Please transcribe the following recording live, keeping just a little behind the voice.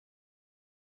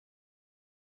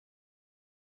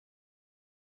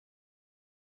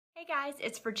Hey guys,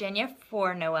 it's Virginia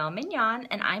for NoelMignon,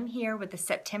 and I'm here with the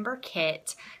September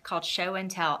kit called Show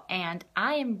and Tell, and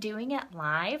I am doing it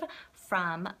live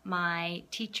from my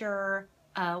teacher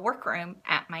workroom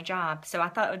at my job. So I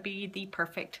thought it would be the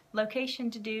perfect location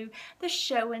to do the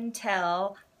Show and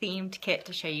Tell themed kit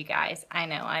to show you guys. I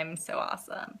know, I'm so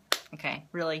awesome. Okay,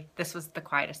 really, this was the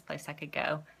quietest place I could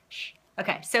go. Shh.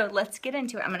 Okay, so let's get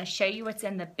into it. I'm going to show you what's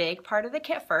in the big part of the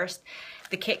kit first.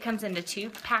 The kit comes into two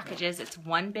packages. It's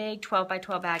one big 12 by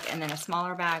 12 bag and then a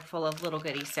smaller bag full of little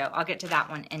goodies. So I'll get to that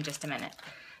one in just a minute.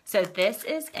 So this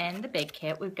is in the big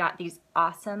kit. We've got these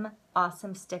awesome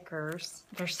stickers.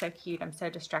 They're so cute. I'm so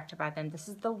distracted by them. This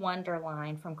is the Wonder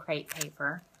line from Crate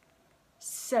Paper.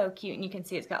 So cute. And you can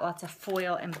see it's got lots of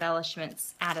foil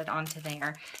embellishments added onto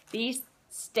there. These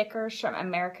stickers from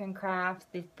American Crafts,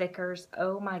 these stickers,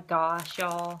 oh my gosh,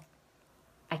 y'all,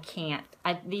 I can't.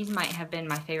 These might have been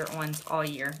my favorite ones all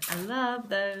year. I love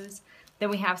those. Then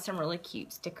we have some really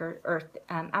cute sticker or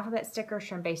alphabet stickers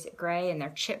from Basic Gray, and they're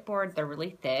chipboard. They're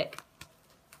really thick.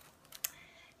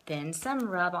 Then some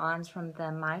rub-ons from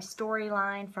the My Story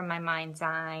line from my Mind's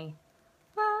Eye.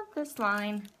 Love this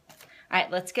line. All right,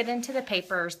 let's get into the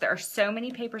papers. There are so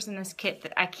many papers in this kit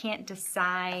that I can't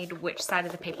decide which side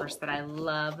of the papers that I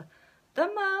love the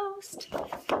most.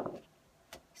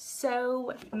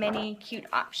 So many cute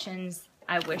options.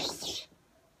 I wish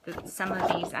that some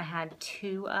of these I had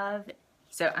two of.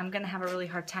 So I'm gonna have a really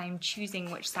hard time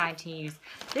choosing which side to use.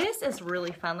 This is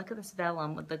really fun. Look at this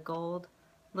vellum with the gold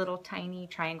little tiny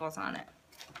triangles on it.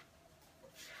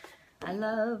 I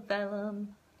love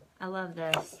vellum. I love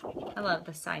this. I love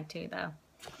this side too,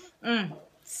 though.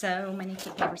 So many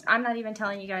cute papers. I'm not even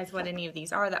telling you guys what any of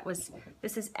these are.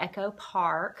 This is Echo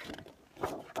Park.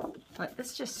 Look,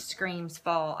 this just screams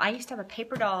fall. I used to have a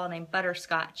paper doll named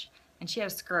Butterscotch, and she had a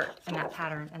skirt in that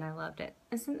pattern, and I loved it.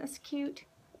 Isn't this cute?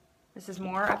 This is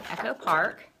more of Echo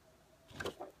Park.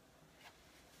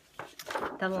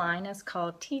 The line is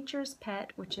called Teacher's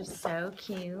Pet, which is so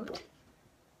cute.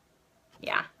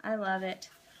 Yeah, I love it.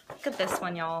 Look at this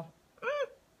one, y'all.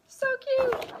 So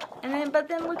cute. But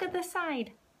then look at this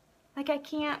side. Like I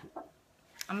can't,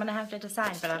 I'm gonna have to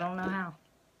decide, but I don't know how.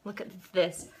 Look at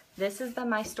this. This is the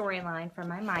My Story line from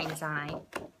my Mind's Eye.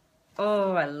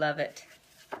 Oh, I love it.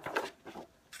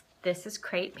 This is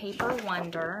Crate Paper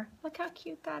Wonder. Look how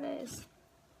cute that is.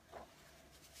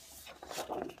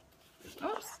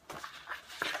 Oops.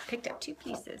 Picked up two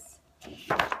pieces.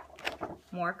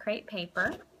 More Crate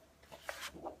Paper.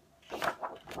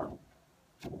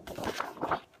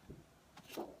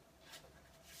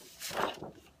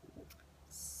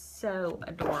 So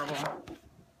adorable.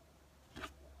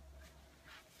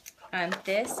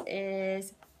 This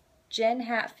is Jen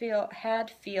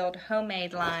Hadfield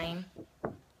homemade line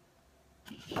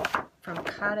from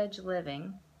Cottage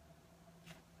Living.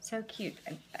 So cute.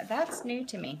 That's new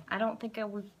to me. I don't think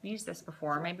we've used this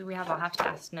before. Maybe we have. I'll have to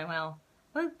ask Noel.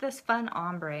 Look at this fun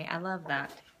ombre. I love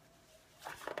that.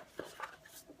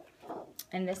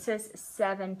 And this is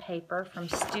 7 paper from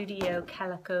Studio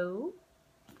Calico.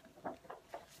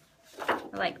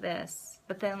 I like this.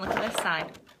 But then look at this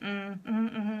side.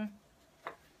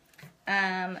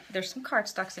 There's some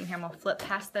cardstocks in here. I'm going to flip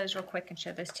past those real quick and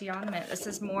show those to you in a minute. This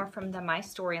is more from the My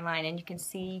Story line, and you can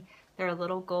see there are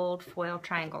little gold foil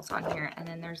triangles on here. And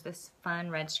then there's this fun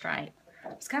red stripe.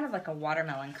 It's kind of like a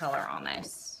watermelon color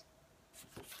almost.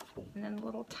 And then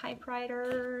little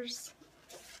typewriters.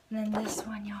 And then this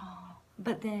one, y'all.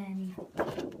 But then,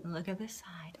 look at this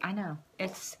side. I know,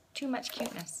 it's too much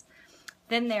cuteness.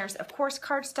 Then there's, of course,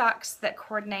 cardstocks that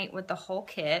coordinate with the whole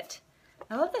kit.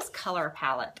 I love this color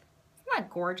palette. Isn't that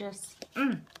gorgeous?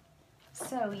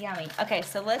 So yummy. Okay,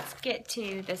 so let's get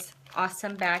to this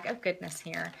awesome bag of goodness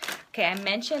here. Okay, I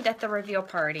mentioned at the reveal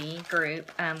party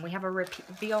group, we have a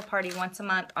reveal party once a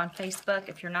month on Facebook.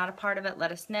 If you're not a part of it,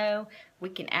 let us know. We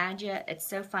can add you. It's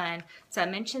so fun. So I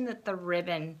mentioned that the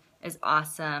ribbon is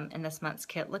awesome in this month's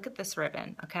kit. Look at this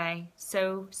ribbon, okay?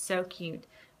 So cute.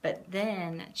 But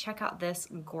then check out this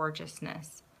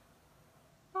gorgeousness.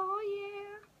 Oh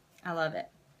yeah. I love it.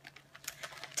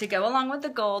 To go along with the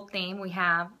gold theme, we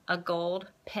have a gold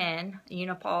pen,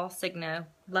 Unipal Signo.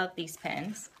 Love these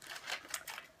pens.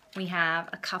 We have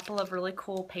a couple of really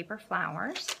cool paper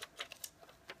flowers.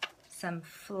 Some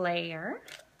flair.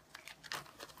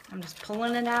 I'm just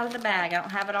pulling it out of the bag. I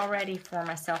don't have it all ready for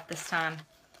myself this time.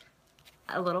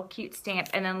 A little cute stamp,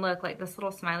 and then look, like this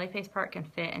little smiley face part can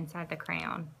fit inside the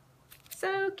crayon.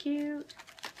 So cute.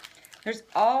 There's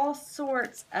all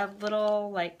sorts of little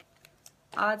like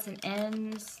odds and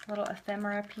ends, little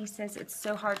ephemera pieces. It's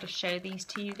so hard to show these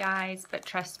to you guys, but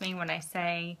trust me when I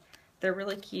say they're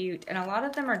really cute, and a lot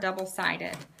of them are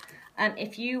double-sided.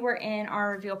 If you were in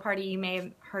our reveal party, you may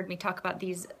have heard me talk about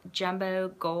these jumbo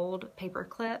gold paper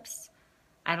clips.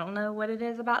 I don't know what it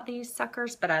is about these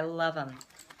suckers, but I love them.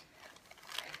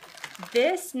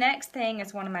 This next thing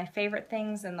is one of my favorite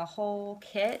things in the whole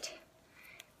kit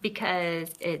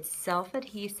because it's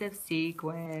self-adhesive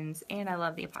sequins, and I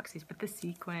love the epoxies, but the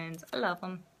sequins, I love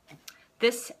them.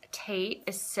 This tape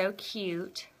is so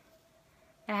cute.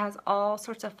 It has all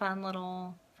sorts of fun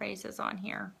little phrases on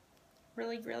here.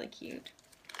 Really, really cute.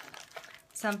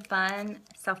 Some fun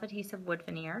self-adhesive wood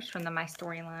veneers from the My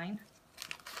Story line.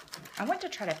 I want to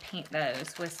try to paint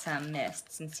those with some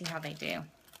mists and see how they do.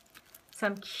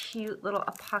 Some cute little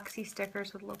epoxy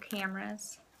stickers with little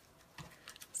cameras.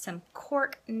 Some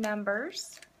cork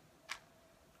numbers.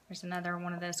 There's another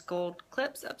one of those gold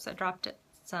clips. Oops, I dropped it.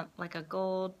 Some like a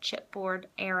gold chipboard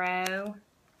arrow.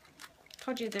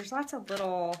 Told you there's lots of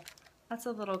little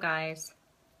guys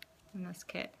in this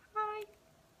kit. Hi.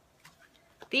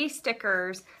 These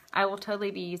stickers, I will totally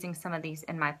be using some of these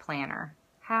in my planner.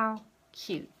 How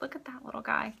cute. Look at that little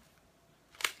guy.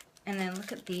 And then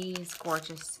look at these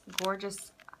gorgeous,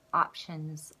 gorgeous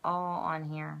options all on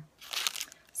here.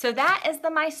 So that is the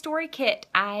My Story kit.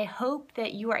 I hope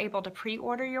that you are able to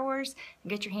pre-order yours and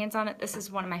get your hands on it. This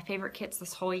is one of my favorite kits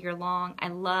this whole year long. I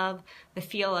love the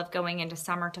feel of going into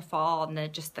summer to fall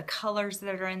and just the colors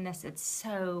that are in this. It's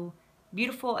so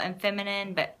beautiful and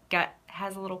feminine, but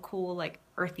has a little cool like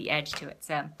earthy edge to it.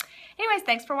 So anyways,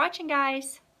 thanks for watching,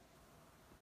 guys.